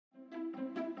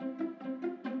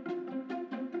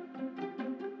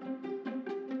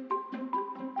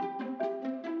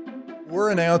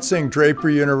We're announcing Draper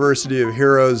University of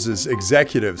Heroes'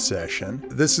 executive session.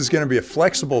 This is going to be a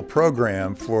flexible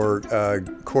program for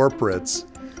corporates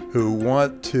who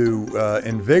want to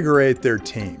invigorate their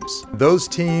teams. Those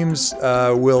teams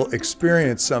will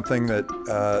experience something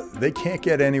that they can't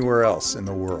get anywhere else in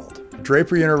the world.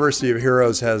 Draper University of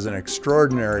Heroes has an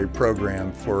extraordinary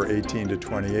program for 18 to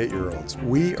 28-year-olds.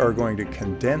 We are going to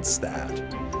condense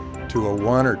that to a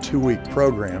 1 or 2 week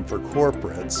program for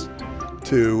corporates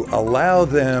to allow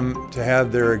them to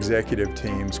have their executive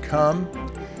teams come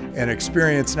and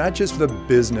experience not just the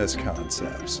business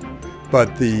concepts,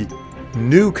 but the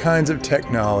new kinds of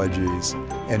technologies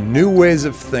and new ways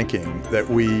of thinking that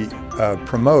we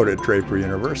promote at Draper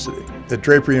University. At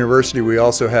Draper University, we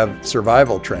also have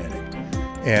survival training,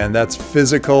 and that's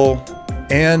physical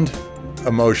and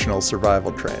emotional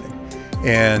survival training.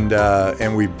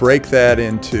 And we break that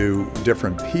into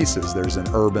different pieces. There's an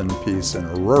urban piece and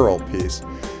a rural piece,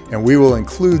 and we will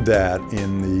include that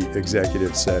in the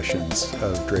executive sessions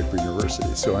of Draper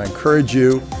University. So I encourage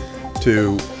you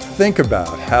to think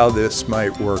about how this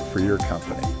might work for your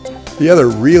company. The other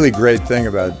really great thing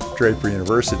about Draper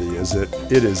University is that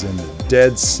it is in the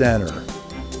dead center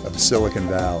of Silicon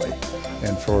Valley.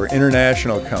 And for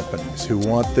international companies who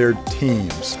want their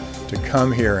teams to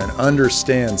come here and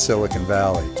understand Silicon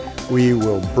Valley, we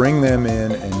will bring them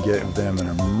in and give them an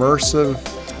immersive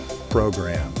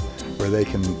program where they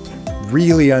can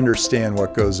really understand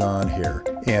what goes on here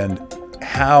and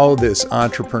how this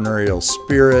entrepreneurial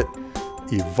spirit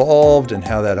evolved and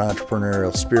how that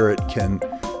entrepreneurial spirit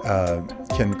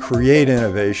can create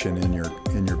innovation in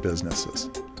your businesses.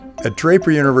 At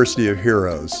Draper University of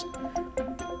Heroes,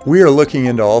 we are looking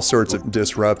into all sorts of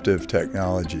disruptive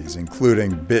technologies,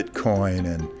 including Bitcoin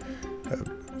and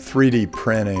 3D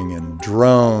printing and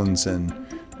drones and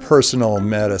personal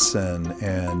medicine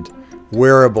and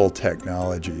wearable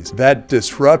technologies. That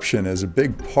disruption is a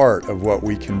big part of what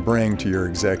we can bring to your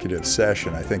executive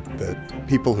session. I think that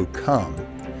people who come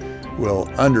will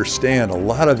understand a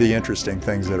lot of the interesting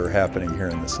things that are happening here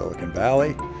in the Silicon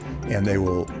Valley, and they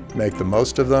will make the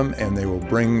most of them, and they will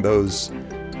bring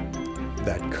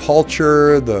that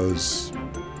culture, those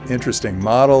interesting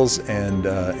models, and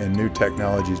new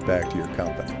technologies back to your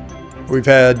company. We've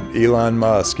had Elon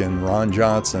Musk and Ron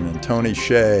Johnson and Tony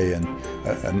Hsieh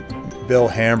and Bill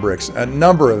Hambricks. A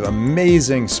number of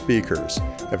amazing speakers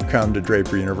have come to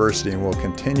Draper University and will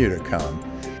continue to come.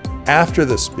 After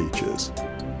the speeches,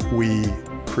 we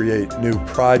create new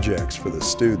projects for the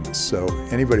students. So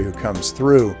anybody who comes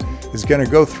through is going to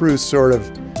go through sort of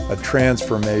a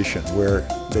transformation where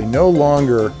they no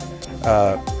longer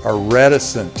are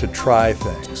reticent to try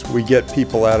things. We get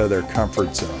people out of their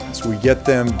comfort zones. We get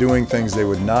them doing things they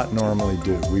would not normally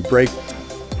do. We break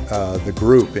the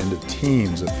group into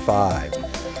teams of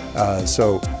 5.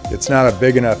 So it's not a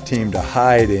big enough team to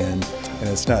hide in, and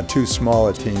it's not too small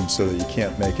a team so that you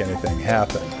can't make anything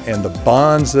happen. And the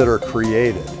bonds that are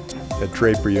created at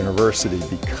Draper University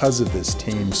because of this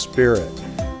team spirit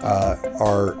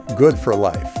are good for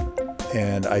life.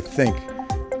 And I think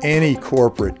any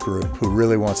corporate group who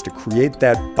really wants to create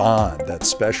that bond, that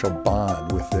special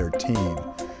bond with their team,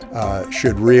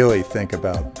 should really think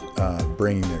about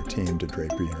bringing their team to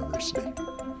Draper University.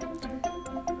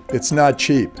 It's not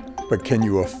cheap, but can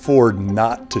you afford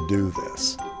not to do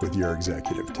this with your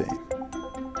executive team?